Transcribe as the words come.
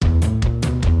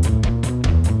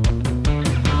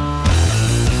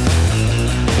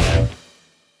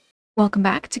Welcome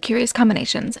back to Curious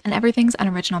Combinations, and Everything's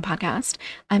Unoriginal podcast.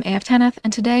 I'm AF Tanith,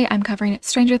 and today I'm covering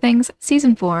Stranger Things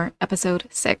Season 4, Episode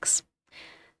 6.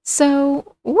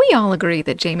 So, we all agree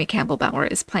that Jamie Campbell Bower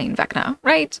is playing Vecna,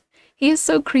 right? He is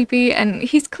so creepy, and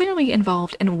he's clearly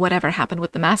involved in whatever happened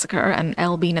with the massacre and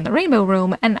Elle being in the Rainbow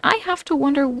Room, and I have to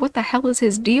wonder what the hell is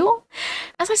his deal?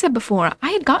 As I said before,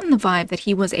 I had gotten the vibe that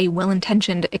he was a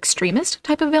well-intentioned extremist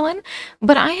type of villain,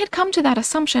 but I had come to that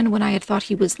assumption when I had thought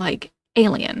he was, like,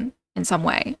 alien in some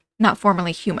way, not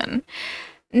formerly human.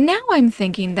 Now I'm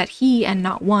thinking that he and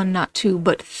not one, not two,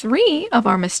 but three of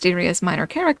our mysterious minor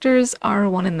characters are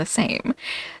one and the same.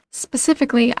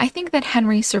 Specifically, I think that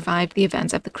Henry survived the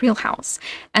events of the Creel House,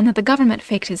 and that the government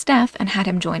faked his death and had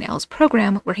him join Elle's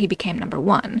program where he became number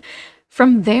one.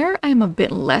 From there, I'm a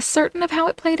bit less certain of how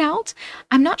it played out.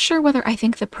 I'm not sure whether I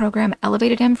think the program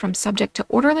elevated him from subject to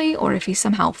orderly, or if he's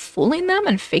somehow fooling them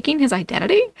and faking his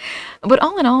identity. But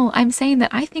all in all, I'm saying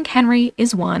that I think Henry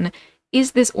is one,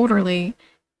 is this orderly,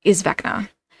 is Vecna.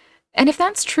 And if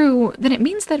that's true, then it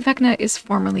means that Vecna is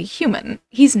formerly human.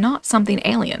 He's not something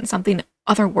alien, something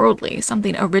otherworldly,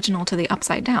 something original to the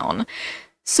Upside Down.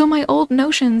 So my old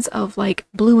notions of, like,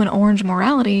 blue and orange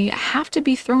morality have to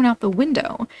be thrown out the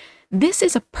window. This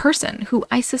is a person who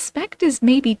I suspect is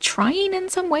maybe trying in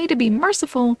some way to be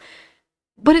merciful,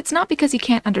 but it's not because he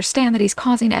can't understand that he's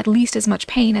causing at least as much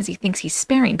pain as he thinks he's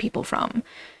sparing people from.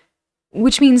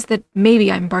 Which means that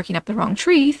maybe I'm barking up the wrong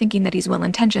tree, thinking that he's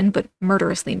well-intentioned but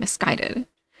murderously misguided.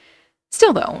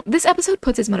 Still though, this episode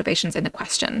puts his motivations into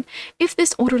question. If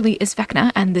this orderly is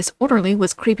Vecna, and this orderly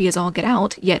was creepy as all get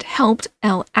out, yet helped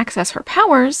Elle access her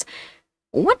powers,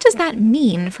 what does that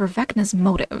mean for Vecna's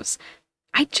motives?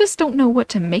 I just don't know what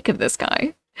to make of this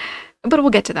guy. But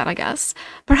we'll get to that, I guess.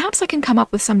 Perhaps I can come up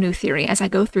with some new theory as I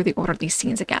go through the orderly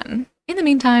scenes again. In the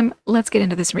meantime, let's get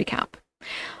into this recap.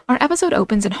 Our episode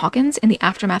opens in Hawkins in the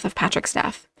aftermath of Patrick's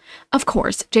death. Of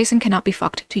course, Jason cannot be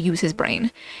fucked to use his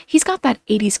brain. He's got that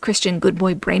 80s Christian good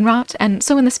boy brain rot, and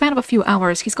so in the span of a few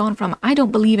hours, he's gone from I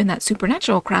don't believe in that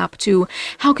supernatural crap to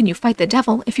how can you fight the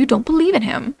devil if you don't believe in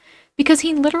him? Because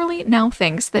he literally now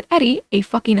thinks that Eddie, a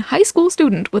fucking high school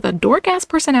student with a dork-ass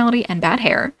personality and bad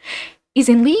hair, is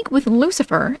in league with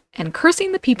Lucifer and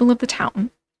cursing the people of the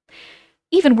town.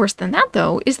 Even worse than that,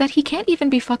 though, is that he can't even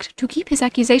be fucked to keep his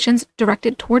accusations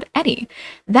directed toward Eddie.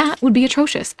 That would be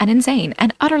atrocious and insane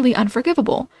and utterly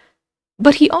unforgivable.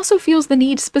 But he also feels the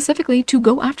need specifically to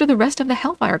go after the rest of the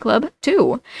Hellfire Club,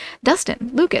 too.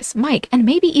 Dustin, Lucas, Mike, and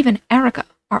maybe even Erica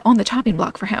are on the chopping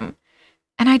block for him.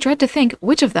 And I dread to think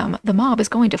which of them the mob is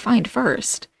going to find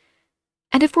first.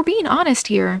 And if we're being honest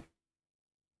here,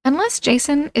 unless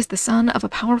Jason is the son of a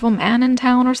powerful man in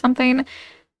town or something,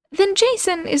 then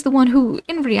Jason is the one who,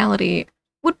 in reality,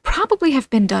 would probably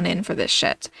have been done in for this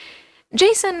shit.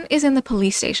 Jason is in the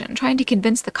police station trying to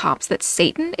convince the cops that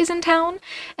Satan is in town,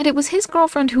 and it was his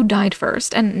girlfriend who died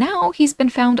first, and now he's been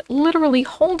found literally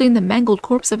holding the mangled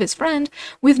corpse of his friend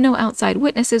with no outside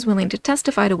witnesses willing to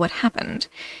testify to what happened.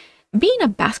 Being a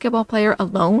basketball player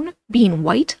alone, being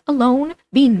white alone,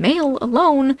 being male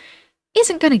alone,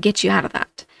 isn't going to get you out of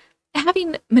that.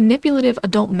 Having manipulative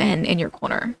adult men in your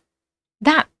corner,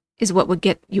 that is what would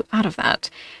get you out of that.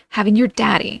 Having your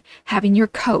daddy, having your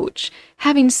coach,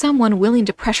 having someone willing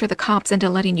to pressure the cops into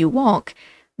letting you walk,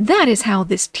 that is how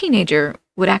this teenager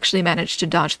would actually manage to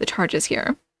dodge the charges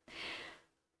here.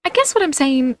 I guess what I'm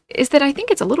saying is that I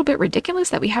think it's a little bit ridiculous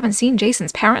that we haven't seen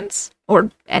Jason's parents,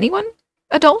 or anyone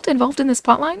adult involved in this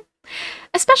plotline,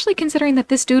 especially considering that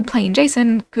this dude playing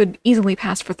Jason could easily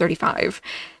pass for 35.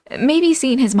 Maybe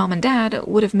seeing his mom and dad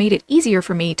would have made it easier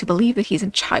for me to believe that he's a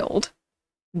child.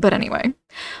 But anyway,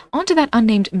 on to that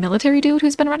unnamed military dude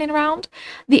who's been running around.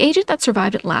 The agent that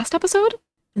survived it last episode?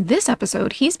 This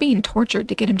episode, he's being tortured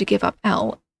to get him to give up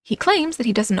Elle. He claims that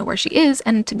he doesn't know where she is,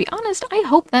 and to be honest, I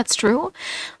hope that's true.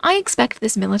 I expect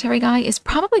this military guy is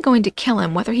probably going to kill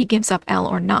him whether he gives up Elle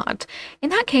or not.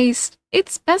 In that case,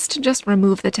 it's best to just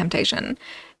remove the temptation.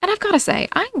 And I've got to say,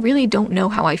 I really don't know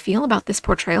how I feel about this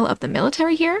portrayal of the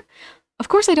military here. Of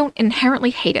course, I don't inherently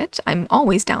hate it. I'm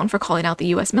always down for calling out the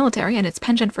US military and its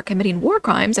penchant for committing war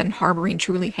crimes and harboring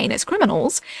truly heinous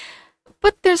criminals.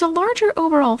 But there's a larger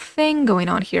overall thing going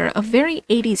on here of very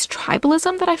 80s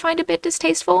tribalism that I find a bit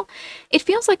distasteful. It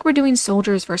feels like we're doing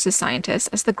soldiers versus scientists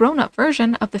as the grown-up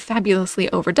version of the fabulously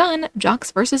overdone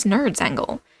jocks versus nerds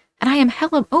angle. And I am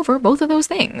hella over both of those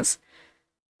things.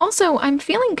 Also, I'm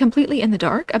feeling completely in the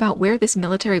dark about where this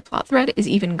military plot thread is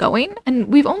even going, and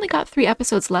we've only got 3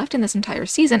 episodes left in this entire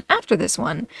season after this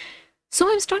one. So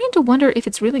I'm starting to wonder if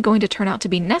it's really going to turn out to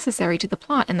be necessary to the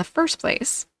plot in the first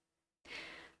place.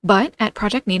 But at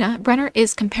Project Nina, Brenner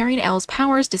is comparing Elle's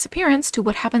powers disappearance to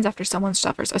what happens after someone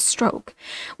suffers a stroke.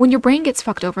 When your brain gets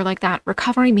fucked over like that,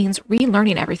 recovery means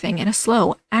relearning everything in a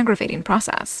slow, aggravating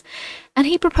process. And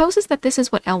he proposes that this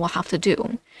is what Elle will have to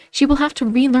do. She will have to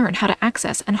relearn how to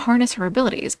access and harness her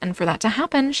abilities, and for that to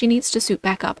happen, she needs to suit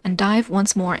back up and dive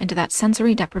once more into that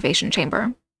sensory deprivation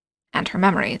chamber. And her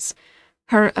memories.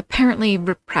 Her apparently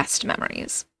repressed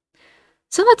memories.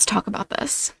 So let's talk about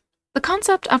this. The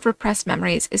concept of repressed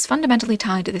memories is fundamentally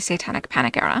tied to the Satanic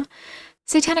Panic era.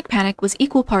 Satanic Panic was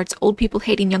equal parts old people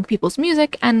hating young people's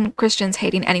music and Christians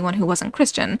hating anyone who wasn't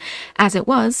Christian. As it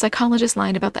was, psychologists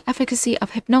lied about the efficacy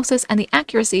of hypnosis and the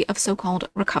accuracy of so-called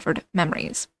recovered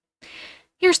memories.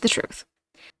 Here's the truth.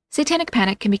 Satanic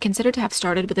Panic can be considered to have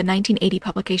started with the 1980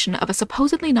 publication of a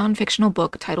supposedly non-fictional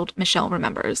book titled Michelle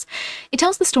Remembers. It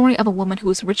tells the story of a woman who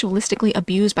was ritualistically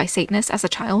abused by Satanists as a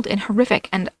child in horrific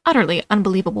and utterly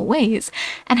unbelievable ways,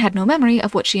 and had no memory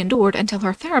of what she endured until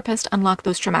her therapist unlocked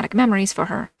those traumatic memories for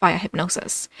her via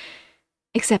hypnosis.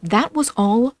 Except that was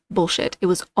all bullshit. It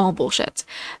was all bullshit.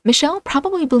 Michelle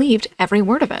probably believed every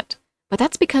word of it. But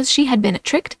that's because she had been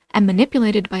tricked and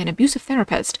manipulated by an abusive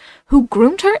therapist who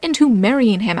groomed her into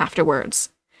marrying him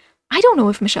afterwards. I don't know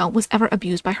if Michelle was ever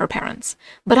abused by her parents,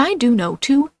 but I do know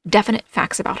two definite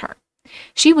facts about her.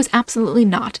 She was absolutely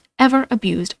not ever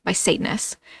abused by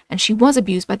Satanists, and she was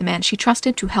abused by the man she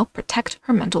trusted to help protect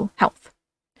her mental health.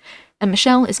 And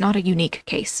Michelle is not a unique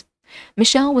case.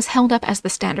 Michelle was held up as the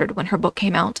standard when her book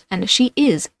came out, and she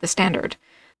is the standard.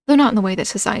 Though not in the way that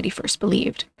society first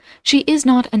believed. She is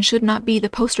not and should not be the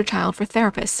poster child for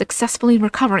therapists successfully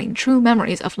recovering true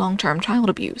memories of long-term child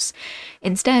abuse.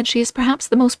 Instead, she is perhaps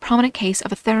the most prominent case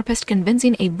of a therapist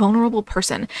convincing a vulnerable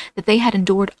person that they had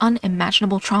endured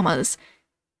unimaginable traumas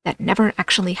that never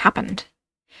actually happened.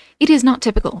 It is not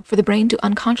typical for the brain to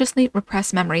unconsciously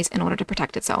repress memories in order to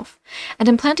protect itself, and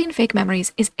implanting fake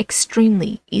memories is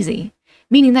extremely easy.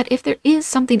 Meaning that if there is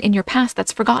something in your past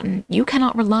that's forgotten, you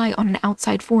cannot rely on an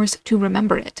outside force to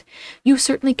remember it. You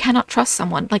certainly cannot trust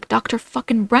someone like Dr.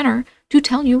 fucking Brenner to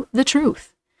tell you the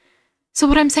truth. So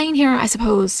what I'm saying here, I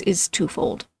suppose, is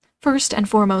twofold. First and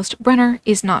foremost, Brenner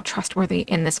is not trustworthy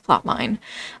in this plotline.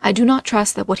 I do not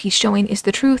trust that what he's showing is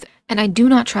the truth, and I do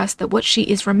not trust that what she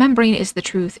is remembering is the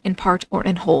truth in part or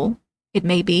in whole. It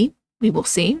may be, we will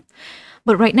see.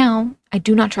 But right now, I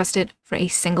do not trust it for a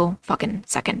single fucking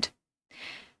second.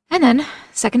 And then,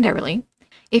 secondarily,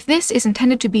 if this is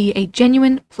intended to be a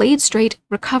genuine, played straight,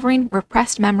 recovering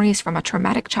repressed memories from a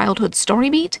traumatic childhood story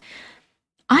beat,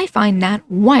 I find that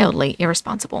wildly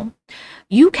irresponsible.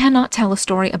 You cannot tell a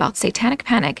story about Satanic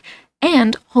Panic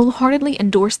and wholeheartedly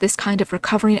endorse this kind of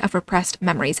recovering of repressed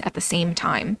memories at the same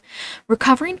time.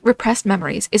 Recovering repressed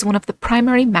memories is one of the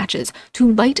primary matches to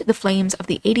light the flames of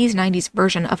the 80s-90s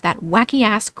version of that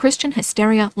wacky-ass Christian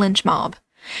hysteria lynch mob.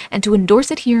 And to endorse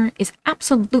it here is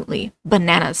absolutely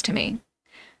bananas to me.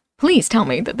 Please tell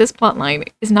me that this plotline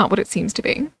is not what it seems to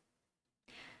be.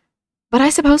 But I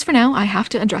suppose for now I have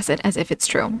to address it as if it's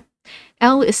true.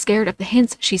 Elle is scared of the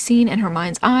hints she's seen in her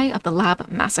mind's eye of the lab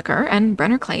massacre, and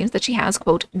Brenner claims that she has,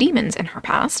 quote, demons in her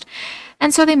past,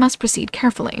 and so they must proceed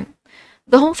carefully.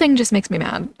 The whole thing just makes me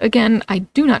mad. Again, I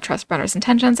do not trust Brenner's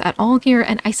intentions at all here,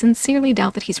 and I sincerely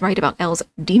doubt that he's right about Elle's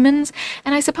demons,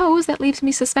 and I suppose that leaves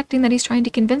me suspecting that he's trying to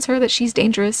convince her that she's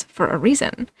dangerous for a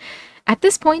reason. At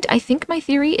this point, I think my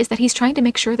theory is that he's trying to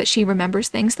make sure that she remembers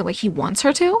things the way he wants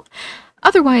her to.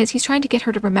 Otherwise, he's trying to get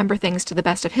her to remember things to the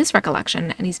best of his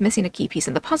recollection, and he's missing a key piece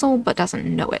of the puzzle, but doesn't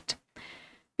know it.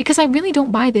 Because I really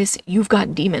don't buy this "you've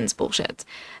got demons" bullshit.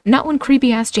 Not when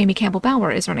creepy-ass Jamie Campbell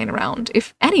Bower is running around.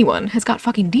 If anyone has got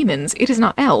fucking demons, it is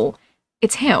not Elle.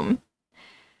 It's him.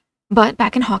 But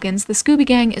back in Hawkins, the Scooby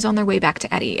Gang is on their way back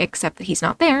to Eddie, except that he's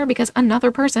not there because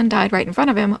another person died right in front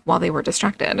of him while they were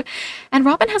distracted. And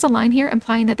Robin has a line here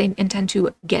implying that they intend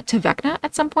to get to Vecna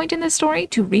at some point in this story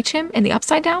to reach him in the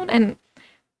Upside Down and,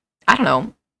 I don't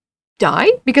know, die?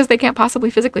 Because they can't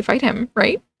possibly physically fight him,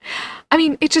 right? I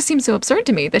mean, it just seems so absurd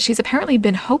to me that she's apparently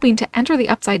been hoping to enter the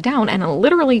Upside Down and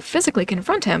literally physically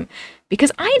confront him,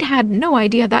 because I'd had no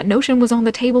idea that notion was on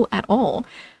the table at all.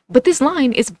 But this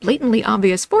line is blatantly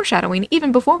obvious foreshadowing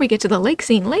even before we get to the lake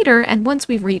scene later, and once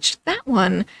we've reached that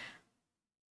one,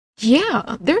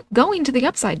 yeah, they're going to the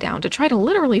Upside Down to try to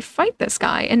literally fight this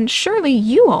guy, and surely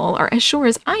you all are as sure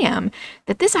as I am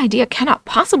that this idea cannot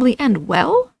possibly end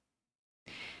well?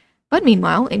 But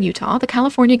meanwhile, in Utah, the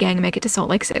California gang make it to Salt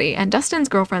Lake City and Dustin's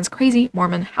girlfriend's crazy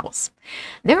Mormon house.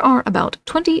 There are about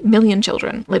 20 million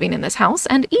children living in this house,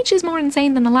 and each is more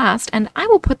insane than the last, and I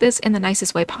will put this in the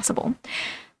nicest way possible.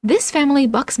 This family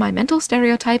bucks my mental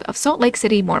stereotype of Salt Lake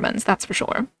City Mormons, that's for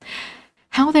sure.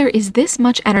 How there is this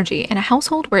much energy in a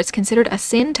household where it's considered a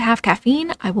sin to have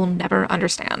caffeine, I will never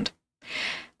understand.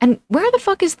 And where the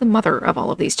fuck is the mother of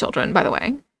all of these children, by the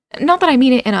way? Not that I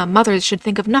mean it in a mothers should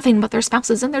think of nothing but their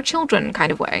spouses and their children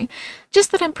kind of way,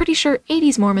 just that I'm pretty sure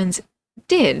 80s Mormons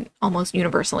did almost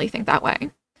universally think that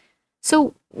way.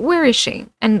 So where is she,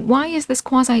 and why is this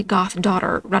quasi-goth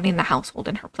daughter running the household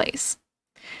in her place?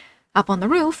 Up on the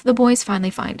roof, the boys finally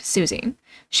find Susie.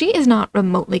 She is not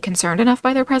remotely concerned enough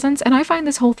by their presence, and I find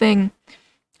this whole thing,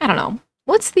 I don't know,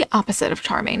 what's the opposite of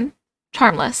charming?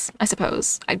 Charmless, I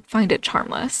suppose. I find it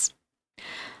charmless.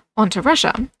 On to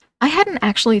Russia. I hadn't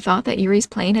actually thought that Yuri's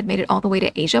plane had made it all the way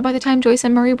to Asia by the time Joyce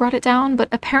and Murray brought it down, but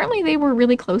apparently they were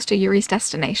really close to Yuri's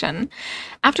destination.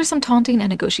 After some taunting and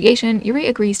negotiation, Yuri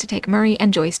agrees to take Murray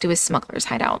and Joyce to his smuggler's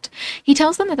hideout. He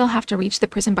tells them that they'll have to reach the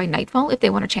prison by nightfall if they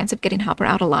want a chance of getting Hopper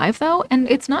out alive, though, and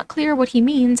it's not clear what he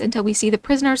means until we see the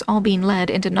prisoners all being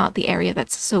led into not the area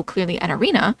that's so clearly an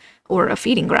arena, or a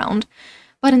feeding ground,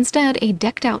 but instead a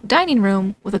decked-out dining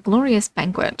room with a glorious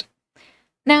banquet.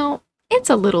 Now, it's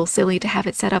a little silly to have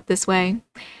it set up this way.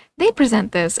 They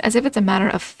present this as if it's a matter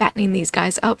of fattening these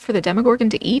guys up for the Demogorgon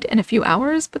to eat in a few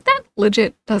hours, but that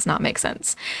legit does not make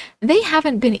sense. They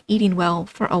haven't been eating well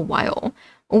for a while.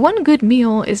 One good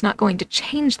meal is not going to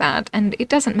change that, and it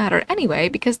doesn't matter anyway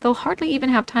because they'll hardly even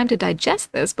have time to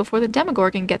digest this before the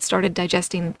Demogorgon gets started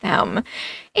digesting them.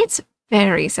 It's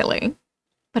very silly,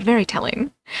 but very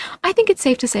telling. I think it's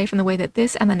safe to say from the way that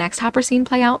this and the next Hopper scene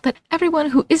play out that everyone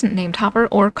who isn't named Hopper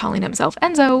or calling himself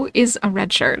Enzo is a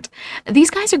red shirt. These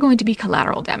guys are going to be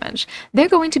collateral damage. They're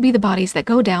going to be the bodies that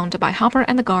go down to buy Hopper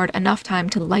and the guard enough time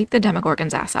to light the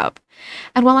Demogorgon's ass up.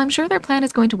 And while I'm sure their plan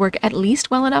is going to work at least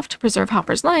well enough to preserve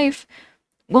Hopper's life,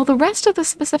 well, the rest of the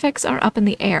specifics are up in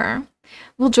the air.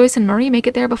 Will Joyce and Murray make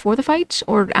it there before the fight,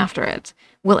 or after it?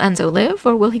 Will Enzo live,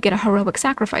 or will he get a heroic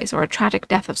sacrifice or a tragic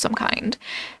death of some kind?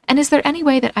 And is there any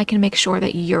way that I can make sure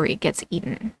that Yuri gets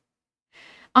eaten?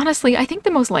 Honestly, I think the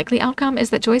most likely outcome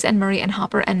is that Joyce and Murray and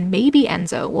Hopper and maybe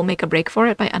Enzo will make a break for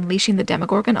it by unleashing the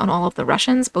Demogorgon on all of the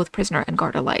Russians, both prisoner and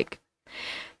guard alike.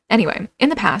 Anyway, in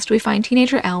the past, we find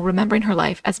teenager Elle remembering her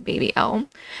life as baby Elle.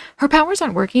 Her powers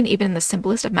aren't working even in the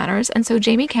simplest of manners, and so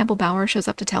Jamie Campbell Bower shows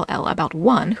up to tell Elle about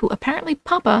one who apparently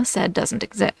Papa said doesn't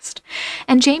exist.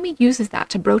 And Jamie uses that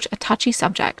to broach a touchy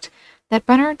subject, that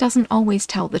Brenner doesn't always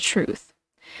tell the truth.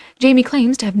 Jamie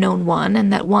claims to have known one,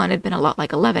 and that one had been a lot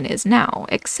like 11 is now,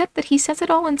 except that he says it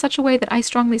all in such a way that I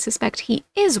strongly suspect he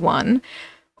is one,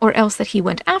 or else that he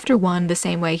went after one the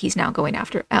same way he's now going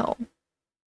after Elle.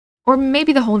 Or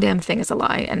maybe the whole damn thing is a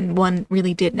lie, and one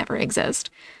really did never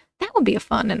exist. That would be a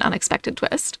fun and unexpected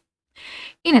twist.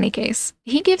 In any case,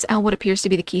 he gives Elle what appears to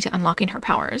be the key to unlocking her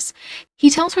powers. He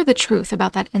tells her the truth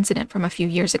about that incident from a few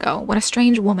years ago, when a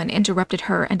strange woman interrupted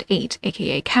her and ate,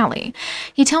 aka Callie.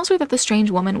 He tells her that the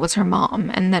strange woman was her mom,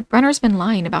 and that Brenner's been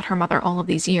lying about her mother all of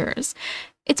these years.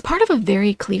 It's part of a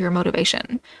very clear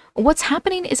motivation. What's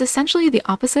happening is essentially the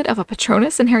opposite of a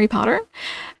Patronus in Harry Potter.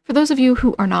 For those of you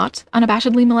who are not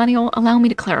unabashedly millennial, allow me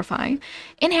to clarify.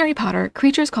 In Harry Potter,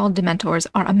 creatures called Dementors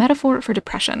are a metaphor for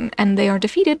depression, and they are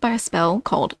defeated by a spell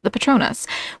called the Patronus,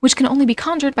 which can only be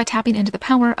conjured by tapping into the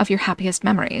power of your happiest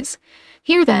memories.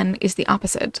 Here, then, is the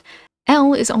opposite.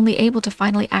 Elle is only able to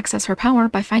finally access her power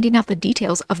by finding out the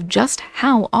details of just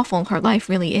how awful her life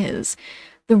really is.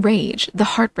 The rage, the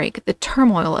heartbreak, the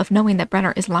turmoil of knowing that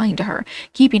Brenner is lying to her,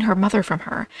 keeping her mother from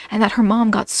her, and that her mom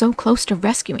got so close to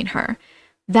rescuing her.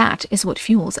 That is what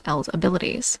fuels Elle's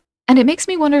abilities. And it makes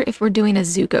me wonder if we're doing a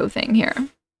Zuko thing here.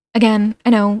 Again, I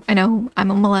know,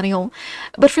 I'm a millennial,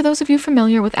 but for those of you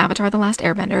familiar with Avatar: The Last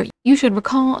Airbender, you should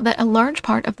recall that a large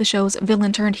part of the show's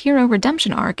villain-turned-hero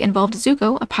redemption arc involved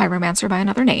Zuko, a pyromancer by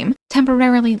another name,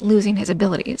 temporarily losing his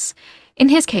abilities. In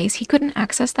his case, he couldn't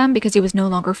access them because he was no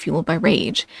longer fueled by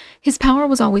rage. His power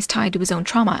was always tied to his own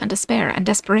trauma and despair and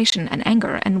desperation and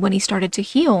anger, and when he started to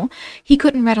heal, he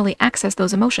couldn't readily access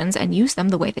those emotions and use them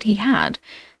the way that he had.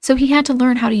 So he had to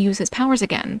learn how to use his powers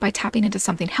again by tapping into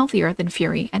something healthier than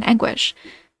fury and anguish.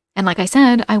 And like I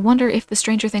said, I wonder if the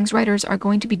Stranger Things writers are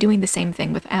going to be doing the same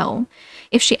thing with Elle.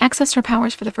 If she accessed her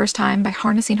powers for the first time by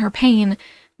harnessing her pain,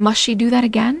 must she do that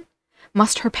again?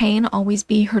 Must her pain always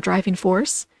be her driving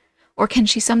force? Or can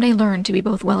she someday learn to be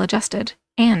both well-adjusted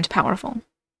and powerful?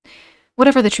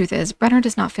 Whatever the truth is, Brenner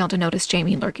does not fail to notice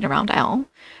Jamie lurking around Elle.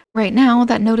 Right now,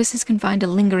 that notice is confined to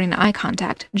lingering eye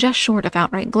contact, just short of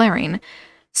outright glaring.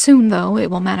 Soon, though, it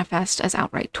will manifest as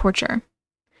outright torture.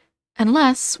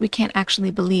 Unless we can't actually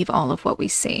believe all of what we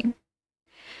see.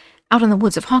 Out in the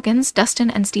woods of Hawkins, Dustin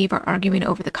and Steve are arguing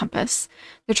over the compass.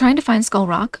 They're trying to find Skull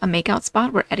Rock, a makeout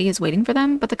spot where Eddie is waiting for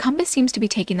them, but the compass seems to be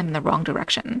taking them in the wrong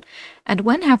direction. And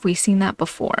when have we seen that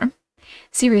before?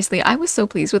 Seriously, I was so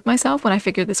pleased with myself when I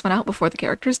figured this one out before the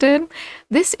characters did.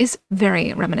 This is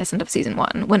very reminiscent of season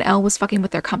 1, when Elle was fucking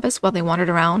with their compass while they wandered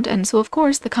around, and so of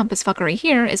course the compass fuckery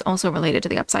here is also related to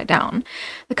the Upside Down.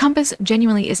 The compass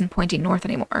genuinely isn't pointing north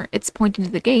anymore, it's pointing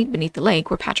to the gate beneath the lake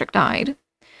where Patrick died.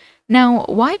 Now,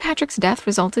 why Patrick's death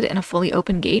resulted in a fully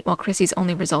open gate while Chrissy's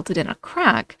only resulted in a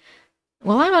crack?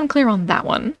 Well, I'm unclear on that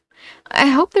one. I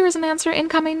hope there is an answer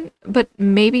incoming, but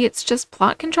maybe it's just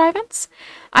plot contrivance?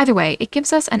 Either way, it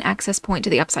gives us an access point to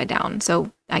the Upside Down,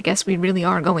 so I guess we really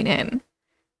are going in.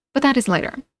 But that is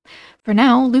later. For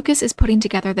now, Lucas is putting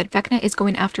together that Vecna is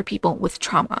going after people with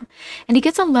trauma, and he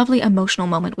gets a lovely emotional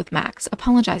moment with Max,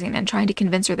 apologizing and trying to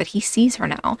convince her that he sees her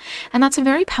now, and that's a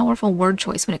very powerful word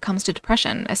choice when it comes to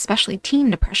depression, especially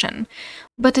teen depression.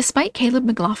 But despite Caleb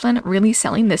McLaughlin really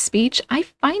selling this speech, I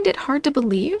find it hard to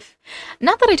believe.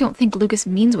 Not that I don't think Lucas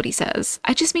means what he says,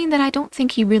 I just mean that I don't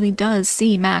think he really does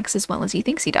see Max as well as he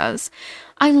thinks he does.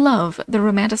 I love the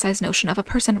romanticized notion of a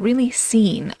person really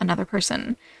seeing another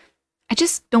person. I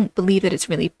just don't believe that it's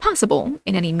really possible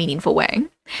in any meaningful way.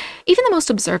 Even the most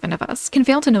observant of us can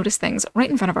fail to notice things right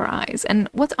in front of our eyes, and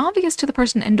what's obvious to the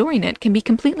person enduring it can be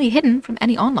completely hidden from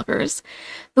any onlookers.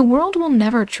 The world will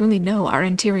never truly know our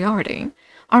interiority.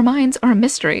 Our minds are a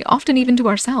mystery, often even to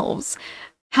ourselves.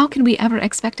 How can we ever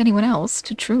expect anyone else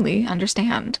to truly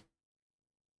understand?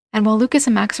 And while Lucas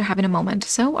and Max are having a moment,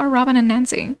 so are Robin and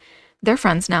Nancy. They're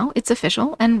friends now, it's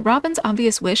official, and Robin's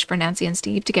obvious wish for Nancy and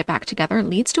Steve to get back together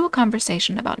leads to a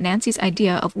conversation about Nancy's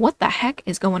idea of what the heck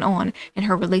is going on in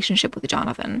her relationship with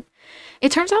Jonathan.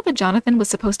 It turns out that Jonathan was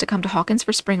supposed to come to Hawkins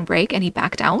for spring break and he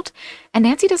backed out, and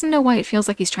Nancy doesn't know why it feels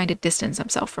like he's trying to distance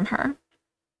himself from her.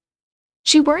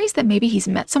 She worries that maybe he's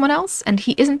met someone else and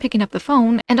he isn't picking up the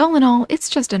phone, and all in all,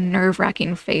 it's just a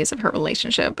nerve-wracking phase of her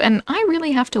relationship, and I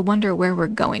really have to wonder where we're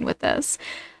going with this.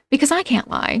 Because I can't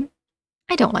lie,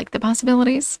 I don't like the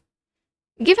possibilities.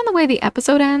 Given the way the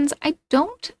episode ends, I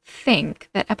don't think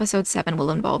that episode 7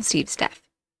 will involve Steve's death.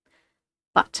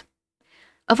 But,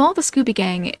 of all the Scooby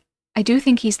Gang, I do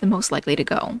think he's the most likely to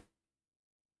go.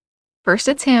 First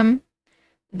it's him,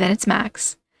 then it's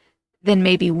Max, then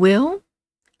maybe Will,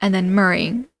 and then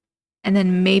Murray, and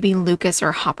then maybe Lucas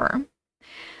or Hopper.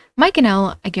 Mike and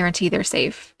Elle, I guarantee they're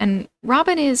safe, and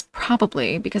Robin is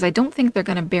probably, because I don't think they're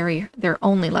gonna bury their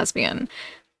only lesbian.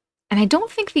 And I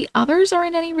don't think the others are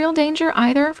in any real danger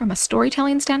either from a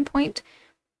storytelling standpoint,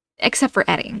 except for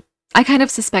Eddie. I kind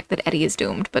of suspect that Eddie is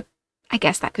doomed, but I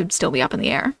guess that could still be up in the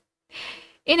air.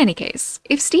 In any case,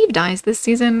 if Steve dies this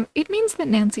season, it means that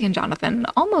Nancy and Jonathan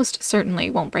almost certainly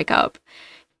won't break up.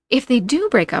 If they do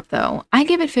break up, though, I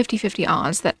give it 50-50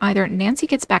 odds that either Nancy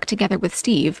gets back together with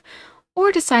Steve,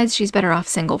 or decides she's better off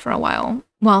single for a while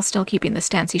still keeping the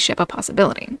Stancy ship a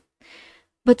possibility.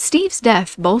 But Steve's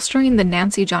death bolstering the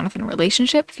Nancy-Jonathan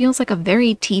relationship feels like a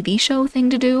very TV show thing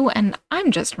to do, and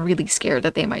I'm just really scared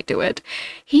that they might do it.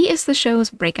 He is the show's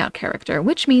breakout character,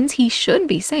 which means he should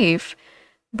be safe.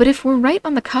 But if we're right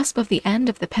on the cusp of the end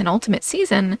of the penultimate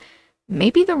season,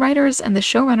 maybe the writers and the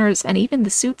showrunners and even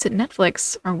the suits at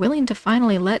Netflix are willing to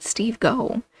finally let Steve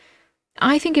go.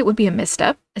 I think it would be a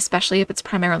misstep, especially if it's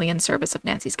primarily in service of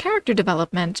Nancy's character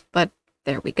development, but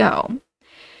there we go.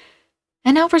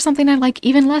 And now for something I like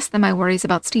even less than my worries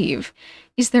about Steve.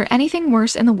 Is there anything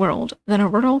worse in the world than a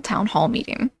rural town hall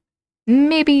meeting?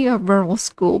 Maybe a rural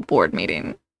school board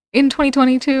meeting. In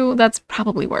 2022, that's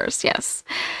probably worse, yes.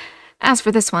 As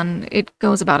for this one, it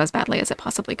goes about as badly as it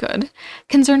possibly could.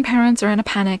 Concerned parents are in a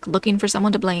panic, looking for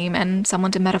someone to blame and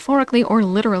someone to metaphorically or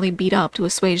literally beat up to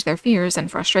assuage their fears and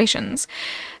frustrations.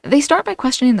 They start by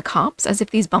questioning the cops, as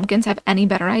if these bumpkins have any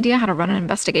better idea how to run an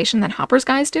investigation than Hopper's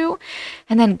guys do,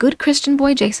 and then good Christian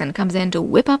boy Jason comes in to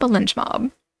whip up a lynch mob.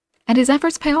 And his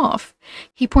efforts pay off.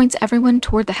 He points everyone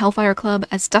toward the Hellfire Club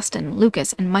as Dustin,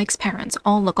 Lucas, and Mike's parents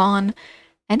all look on,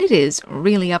 and it is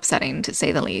really upsetting to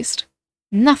say the least.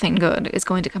 Nothing good is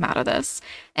going to come out of this,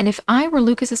 and if I were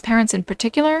Lucas's parents in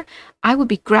particular, I would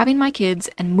be grabbing my kids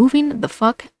and moving the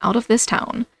fuck out of this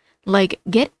town. Like,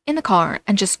 get in the car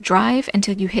and just drive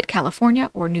until you hit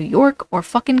California or New York or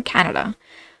fucking Canada.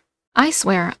 I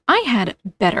swear, I had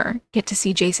better get to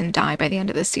see Jason die by the end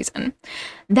of this season.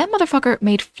 That motherfucker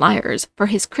made flyers for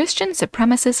his Christian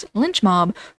supremacist lynch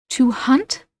mob to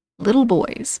hunt little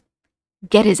boys.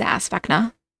 Get his ass,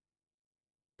 Vecna.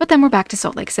 But then we're back to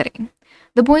Salt Lake City.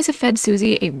 The boys have fed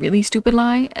Susie a really stupid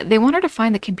lie. They want her to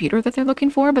find the computer that they're looking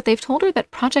for, but they've told her that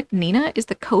Project Nina is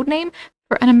the code name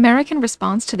for an American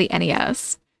response to the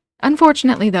NES.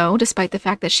 Unfortunately, though, despite the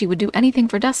fact that she would do anything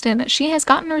for Dustin, she has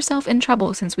gotten herself in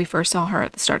trouble since we first saw her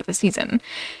at the start of the season.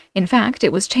 In fact,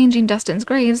 it was changing Dustin's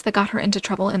grades that got her into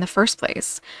trouble in the first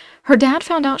place. Her dad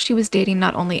found out she was dating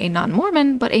not only a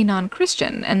non-Mormon, but a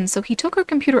non-Christian, and so he took her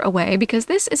computer away because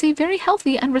this is a very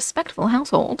healthy and respectful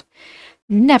household.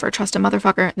 Never trust a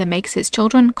motherfucker that makes his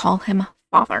children call him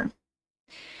father.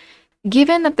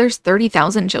 Given that there's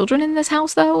 30,000 children in this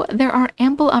house, though, there are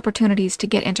ample opportunities to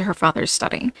get into her father's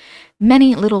study.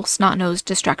 Many little snot-nosed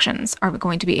distractions are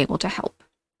going to be able to help.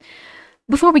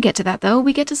 Before we get to that, though,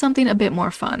 we get to something a bit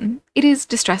more fun. It is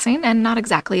distressing and not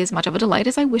exactly as much of a delight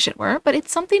as I wish it were, but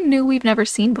it's something new we've never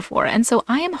seen before, and so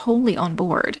I am wholly on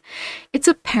board. It's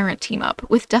a parent team-up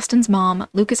with Dustin's mom,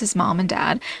 Lucas's mom and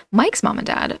dad, Mike's mom and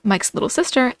dad, Mike's little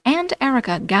sister, and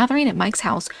Erica gathering at Mike's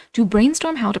house to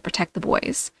brainstorm how to protect the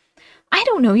boys. I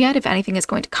don't know yet if anything is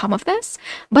going to come of this,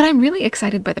 but I'm really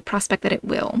excited by the prospect that it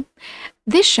will.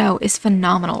 This show is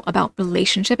phenomenal about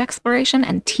relationship exploration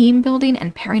and team building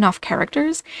and pairing off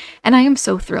characters, and I am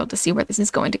so thrilled to see where this is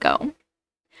going to go.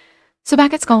 So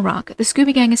back at Skull Rock, the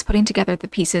Scooby Gang is putting together the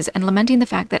pieces and lamenting the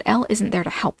fact that Elle isn't there to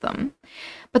help them.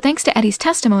 But thanks to Eddie's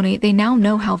testimony, they now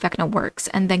know how Vecna works,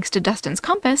 and thanks to Dustin's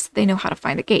compass, they know how to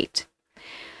find a gate.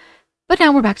 But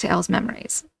now we're back to Elle's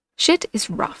memories. Shit is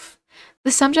rough.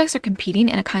 The subjects are competing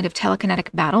in a kind of telekinetic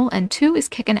battle, and 2 is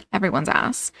kicking everyone's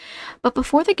ass. But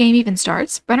before the game even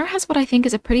starts, Brenner has what I think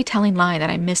is a pretty telling line that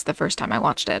I missed the first time I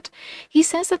watched it. He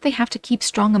says that they have to keep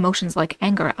strong emotions like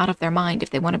anger out of their mind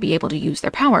if they want to be able to use their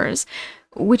powers,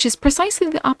 which is precisely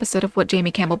the opposite of what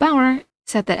Jamie Campbell Bower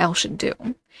said that Elle should do.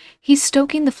 He's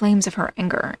stoking the flames of her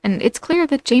anger, and it's clear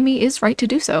that Jamie is right to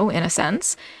do so, in a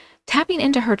sense. Tapping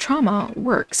into her trauma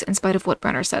works in spite of what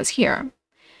Brenner says here.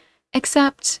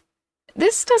 Except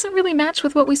this doesn't really match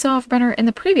with what we saw of Brenner in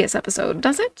the previous episode,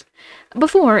 does it?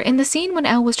 Before, in the scene when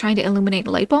Elle was trying to illuminate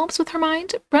light bulbs with her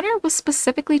mind, Brenner was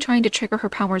specifically trying to trigger her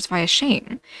powers via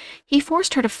shame. He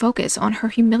forced her to focus on her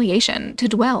humiliation, to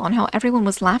dwell on how everyone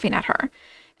was laughing at her,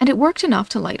 and it worked enough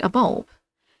to light a bulb.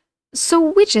 So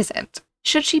which is it?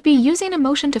 Should she be using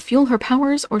emotion to fuel her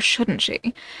powers, or shouldn't she?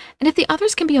 And if the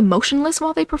others can be emotionless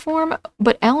while they perform,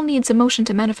 but Elle needs emotion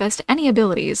to manifest any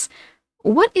abilities,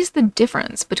 what is the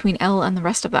difference between Elle and the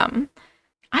rest of them?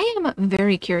 I am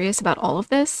very curious about all of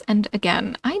this, and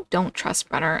again, I don't trust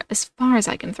Brenner as far as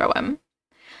I can throw him.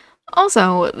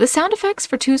 Also, the sound effects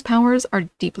for 2's powers are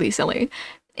deeply silly.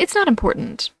 It's not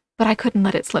important, but I couldn't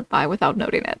let it slip by without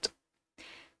noting it.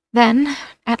 Then,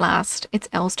 at last, it's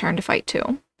Elle's turn to fight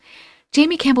 2.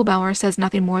 Jamie Campbell Bower says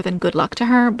nothing more than good luck to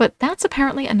her, but that's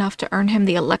apparently enough to earn him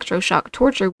the electroshock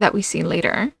torture that we see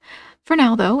later. For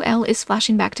now, though, Elle is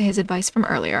flashing back to his advice from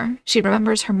earlier. She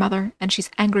remembers her mother, and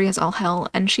she's angry as all hell,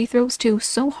 and she throws 2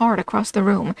 so hard across the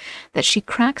room that she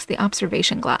cracks the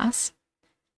observation glass.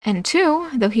 And 2,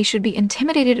 though he should be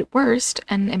intimidated at worst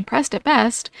and impressed at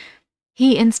best,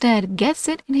 he instead gets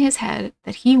it in his head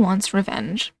that he wants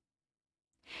revenge.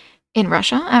 In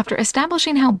Russia, after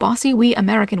establishing how bossy we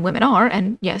American women are,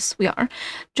 and yes, we are,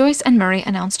 Joyce and Murray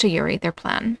announce to Yuri their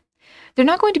plan. They're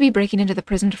not going to be breaking into the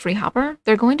prison to free Hopper,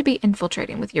 they're going to be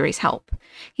infiltrating with Yuri's help.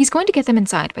 He's going to get them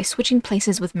inside by switching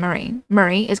places with Murray.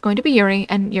 Murray is going to be Yuri,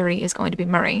 and Yuri is going to be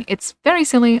Murray. It's very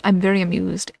silly, I'm very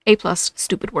amused. A+,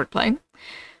 stupid wordplay.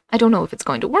 I don't know if it's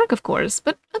going to work, of course,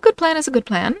 but a good plan is a good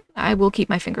plan. I will keep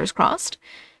my fingers crossed.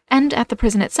 And at the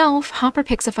prison itself, Hopper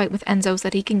picks a fight with Enzo so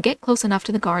that he can get close enough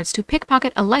to the guards to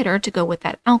pickpocket a lighter to go with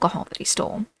that alcohol that he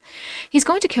stole. He's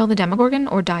going to kill the Demogorgon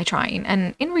or die trying,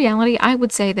 and in reality I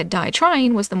would say that die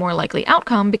trying was the more likely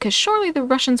outcome because surely the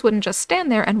Russians wouldn't just stand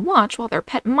there and watch while their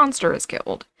pet monster is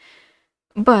killed.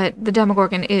 But the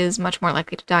Demogorgon is much more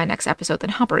likely to die next episode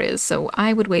than Hopper is, so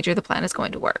I would wager the plan is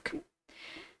going to work.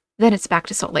 Then it's back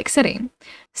to Salt Lake City.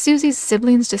 Susie's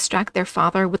siblings distract their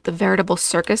father with the veritable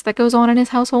circus that goes on in his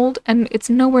household, and it's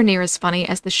nowhere near as funny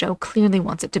as the show clearly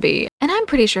wants it to be. And I'm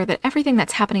pretty sure that everything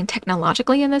that's happening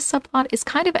technologically in this subplot is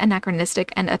kind of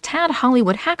anachronistic and a tad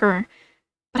Hollywood hacker,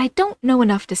 but I don't know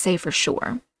enough to say for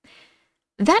sure.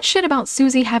 That shit about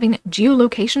Susie having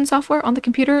geolocation software on the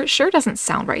computer sure doesn't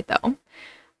sound right, though.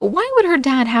 Why would her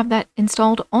dad have that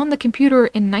installed on the computer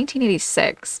in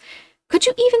 1986? Could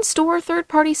you even store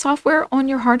third-party software on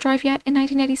your hard drive yet in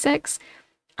 1986?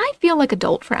 I feel like a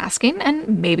dolt for asking,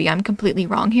 and maybe I'm completely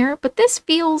wrong here, but this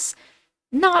feels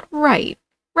not right,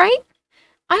 right?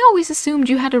 I always assumed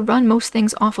you had to run most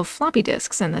things off of floppy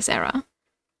disks in this era.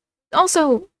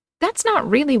 Also, that's not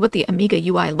really what the Amiga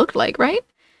UI looked like, right?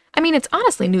 I mean, it's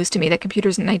honestly news to me that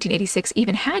computers in 1986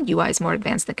 even had UIs more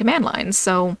advanced than command lines,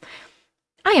 so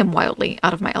I am wildly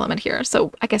out of my element here,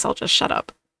 so I guess I'll just shut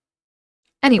up.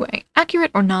 Anyway,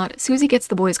 accurate or not, Susie gets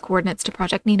the boys' coordinates to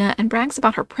Project Nina and brags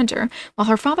about her printer, while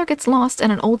her father gets lost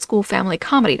in an old-school family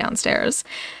comedy downstairs.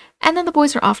 And then the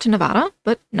boys are off to Nevada,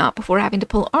 but not before having to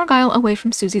pull Argyle away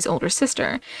from Susie's older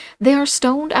sister. They are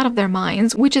stoned out of their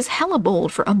minds, which is hella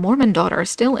bold for a Mormon daughter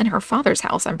still in her father's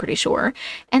house, I'm pretty sure.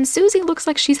 And Susie looks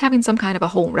like she's having some kind of a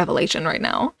whole revelation right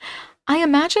now. I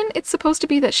imagine it's supposed to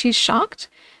be that she's shocked,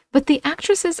 but the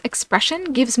actress's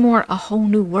expression gives more "a whole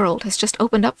new world has just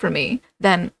opened up for me"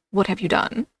 than "what have you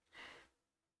done?"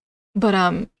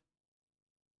 But,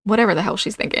 whatever the hell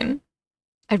she's thinking.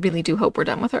 I really do hope we're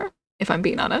done with her, if I'm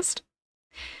being honest.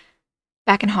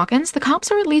 Back in Hawkins, the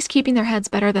cops are at least keeping their heads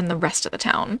better than the rest of the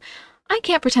town. I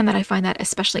can't pretend that I find that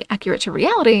especially accurate to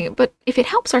reality, but if it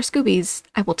helps our Scoobies,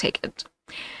 I will take it.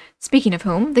 Speaking of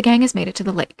whom, the gang has made it to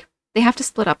the lake. They have to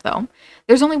split up, though.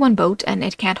 There's only one boat, and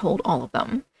it can't hold all of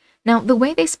them. Now, the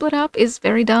way they split up is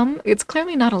very dumb. It's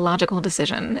clearly not a logical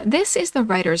decision. This is the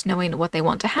writers knowing what they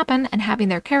want to happen and having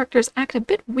their characters act a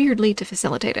bit weirdly to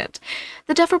facilitate it.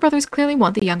 The Duffer Brothers clearly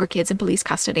want the younger kids in police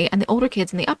custody and the older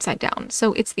kids in the Upside Down,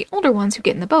 so it's the older ones who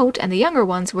get in the boat and the younger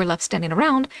ones who are left standing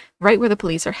around right where the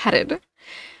police are headed.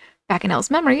 Back in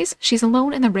Elle's memories, she's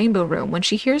alone in the Rainbow Room when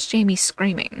she hears Jamie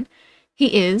screaming.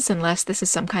 He is, unless this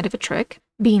is some kind of a trick,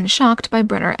 being shocked by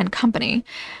Brenner and company.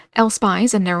 Elle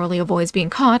spies and narrowly avoids being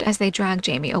caught as they drag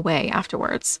Jamie away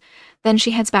afterwards. Then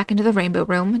she heads back into the Rainbow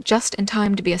Room, just in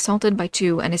time to be assaulted by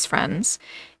Tu and his friends.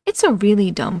 It's a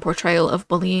really dumb portrayal of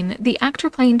bullying. The actor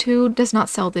playing Tu does not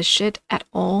sell this shit at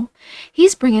all.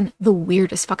 He's bringing the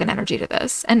weirdest fucking energy to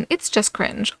this, and it's just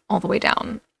cringe all the way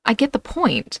down. I get the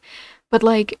point, but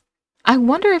I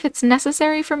wonder if it's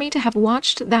necessary for me to have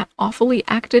watched that awfully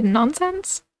acted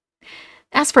nonsense?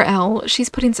 As for Elle, she's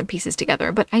putting some pieces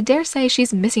together, but I dare say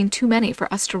she's missing too many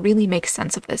for us to really make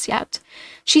sense of this yet.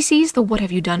 She sees the "what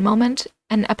have you done" moment,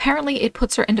 and apparently it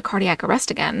puts her into cardiac arrest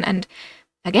again, and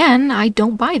again, I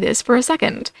don't buy this for a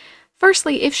second.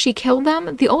 Firstly, if she killed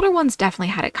them, the older ones definitely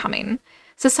had it coming.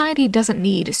 Society doesn't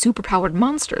need superpowered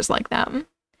monsters like them.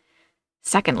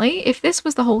 Secondly, if this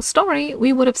was the whole story,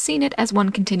 we would have seen it as one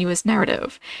continuous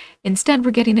narrative. Instead,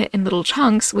 we're getting it in little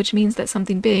chunks, which means that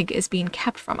something big is being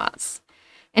kept from us.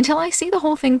 Until I see the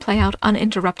whole thing play out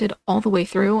uninterrupted all the way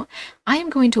through, I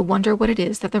am going to wonder what it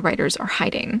is that the writers are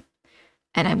hiding.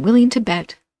 And I'm willing to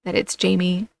bet that it's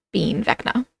Jamie being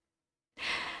Vecna.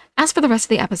 As for the rest of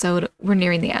the episode, we're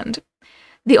nearing the end.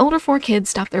 The older four kids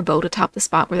stop their boat atop the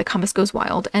spot where the compass goes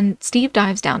wild, and Steve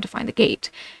dives down to find the gate.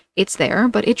 It's there,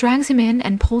 but it drags him in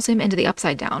and pulls him into the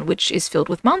Upside Down, which is filled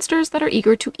with monsters that are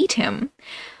eager to eat him.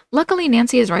 Luckily,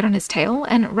 Nancy is right on his tail,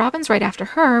 and Robin's right after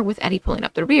her, with Eddie pulling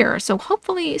up the rear, so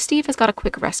hopefully Steve has got a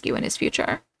quick rescue in his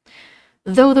future.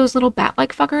 Though those little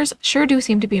bat-like fuckers sure do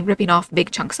seem to be ripping off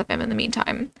big chunks of him in the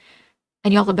meantime.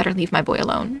 And y'all had better leave my boy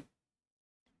alone.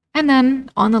 And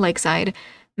then, on the lakeside,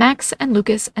 Max and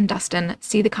Lucas and Dustin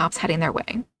see the cops heading their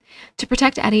way. To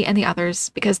protect Eddie and the others,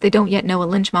 because they don't yet know a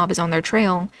lynch mob is on their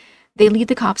trail, they lead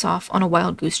the cops off on a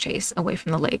wild goose chase away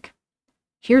from the lake.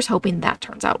 Here's hoping that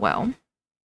turns out well.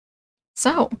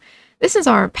 So, this is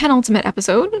our penultimate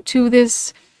episode to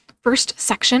this first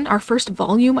section, our first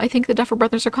volume, I think the Duffer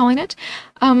Brothers are calling it.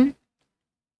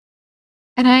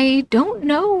 And I don't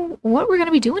know what we're going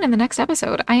to be doing in the next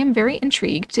episode. I am very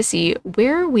intrigued to see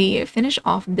where we finish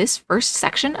off this first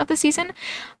section of the season.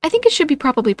 I think it should be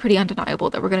probably pretty undeniable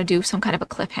that we're going to do some kind of a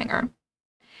cliffhanger.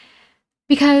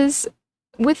 Because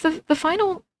with the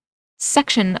final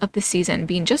section of the season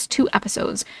being just 2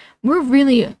 episodes, we're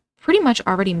really pretty much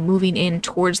already moving in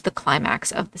towards the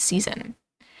climax of the season.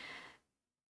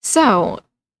 So,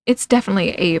 it's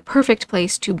definitely a perfect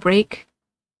place to break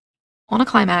on a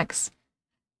climax.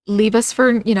 Leave us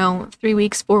for, 3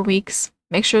 weeks, 4 weeks.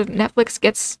 Make sure Netflix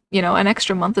gets, an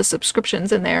extra month of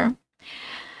subscriptions in there.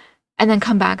 And then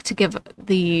come back to give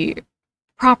the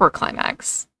proper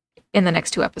climax in the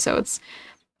next 2 episodes.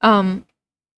 But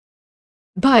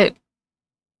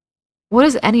what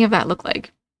does any of that look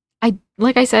like?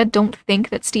 Like I said, don't think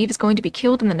that Steve is going to be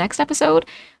killed in the next episode,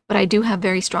 but I do have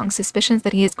very strong suspicions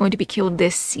that he is going to be killed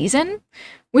this season,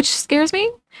 which scares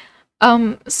me.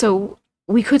 So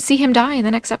we could see him die in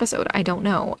the next episode. I don't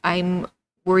know. I'm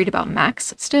worried about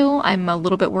Max still. I'm a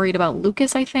little bit worried about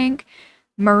Lucas, I think.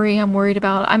 Murray, I'm worried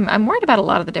about. I'm worried about a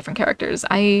lot of the different characters.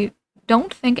 I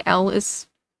don't think Elle is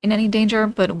in any danger,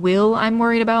 but Will, I'm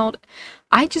worried about.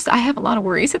 I have a lot of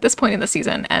worries at this point in the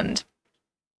season, and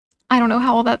I don't know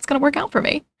how all that's going to work out for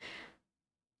me.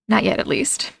 Not yet, at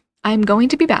least. I'm going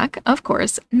to be back, of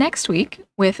course, next week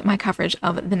with my coverage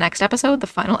of the next episode, the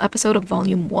final episode of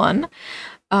Volume 1.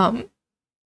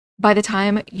 By the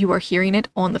time you are hearing it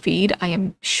on the feed, I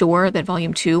am sure that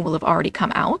Volume 2 will have already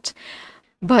come out.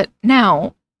 But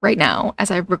now, right now,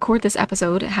 as I record this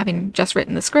episode, having just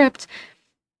written the script,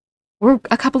 we're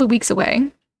a couple of weeks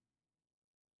away.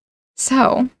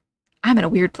 So I'm in a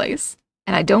weird place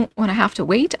and I don't want to have to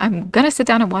wait. I'm going to sit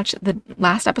down and watch the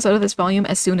last episode of this volume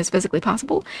as soon as physically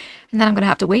possible. And then I'm going to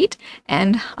have to wait.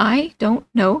 And I don't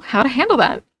know how to handle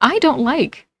that. I don't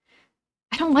like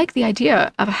the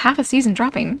idea of half a season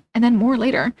dropping and then more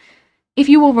later. If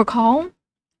you will recall,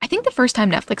 I think the first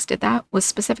time Netflix did that was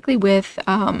specifically with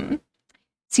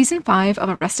season 5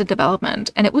 of Arrested Development,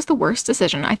 and it was the worst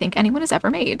decision I think anyone has ever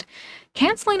made.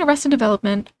 Canceling Arrested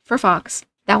Development for Fox,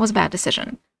 that was a bad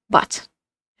decision. But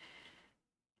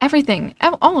everything,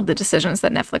 all of the decisions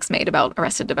that Netflix made about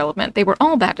Arrested Development, they were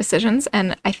all bad decisions,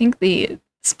 and I think the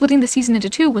splitting the season into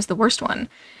 2 was the worst one.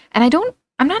 And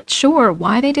I'm not sure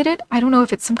why they did it. I don't know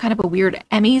if it's some kind of a weird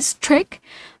Emmys trick.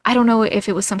 I don't know if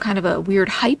it was some kind of a weird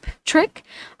hype trick.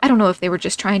 I don't know if they were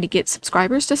just trying to get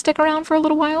subscribers to stick around for a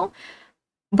little while.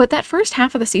 But that first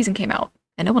half of the season came out,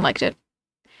 and no one liked it.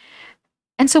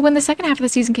 And so when the second half of the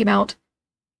season came out,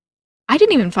 I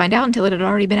didn't even find out until it had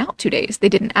already been out 2 days. They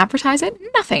didn't advertise it,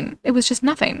 nothing. It was just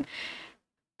nothing.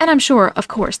 And I'm sure, of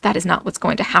course, that is not what's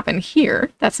going to happen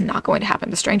here. That's not going to happen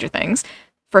to Stranger Things.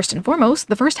 First and foremost,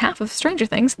 the first half of Stranger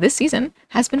Things this season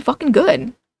has been fucking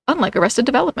good, unlike Arrested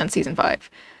Development Season 5.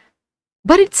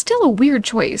 But it's still a weird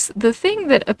choice. The thing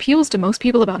that appeals to most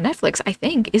people about Netflix, I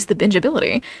think, is the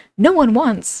bingeability. No one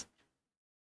wants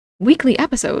weekly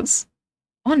episodes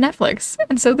on Netflix.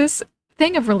 And so this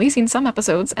thing of releasing some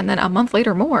episodes and then a month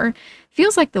later more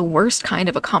feels like the worst kind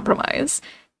of a compromise.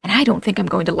 And I don't think I'm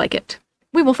going to like it.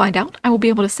 We will find out. I will be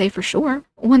able to say for sure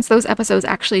once those episodes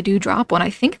actually do drop on, I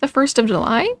think, the 1st of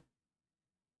July.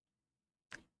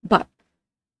 But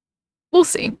we'll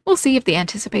see. We'll see if the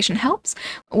anticipation helps.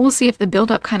 We'll see if the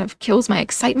build-up kind of kills my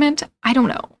excitement. I don't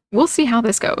know. We'll see how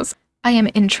this goes. I am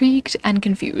intrigued and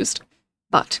confused.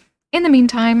 But in the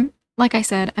meantime, like I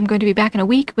said, I'm going to be back in a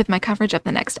week with my coverage of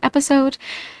the next episode.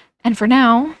 And for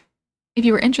now, if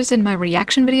you are interested in my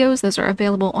reaction videos, those are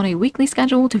available on a weekly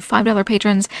schedule to $5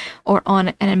 patrons or on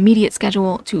an immediate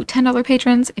schedule to $10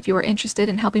 patrons. If you are interested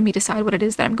in helping me decide what it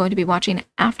is that I'm going to be watching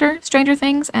after Stranger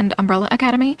Things and Umbrella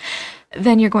Academy,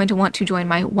 then you're going to want to join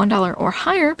my $1 or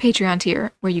higher Patreon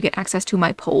tier, where you get access to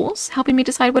my polls, helping me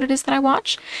decide what it is that I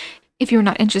watch. If you're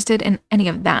not interested in any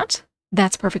of that,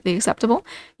 that's perfectly acceptable.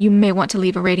 You may want to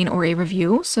leave a rating or a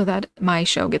review so that my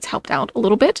show gets helped out a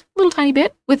little tiny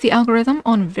bit with the algorithm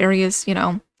on various,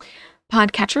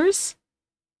 podcatchers.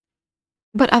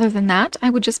 But other than that, I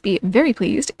would just be very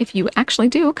pleased if you actually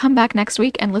do come back next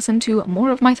week and listen to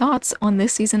more of my thoughts on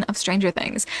this season of Stranger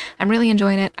Things. I'm really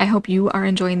enjoying it. I hope you are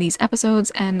enjoying these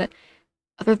episodes. And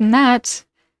other than that,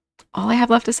 all I have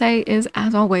left to say is,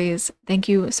 as always, thank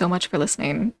you so much for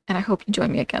listening, and I hope you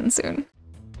join me again soon.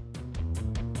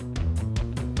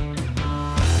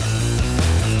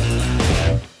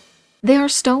 They are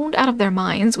stoned out of their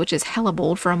minds, which is hella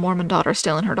bold for a Mormon daughter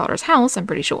still in her daughter's house, I'm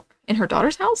pretty sure. In her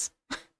daughter's house?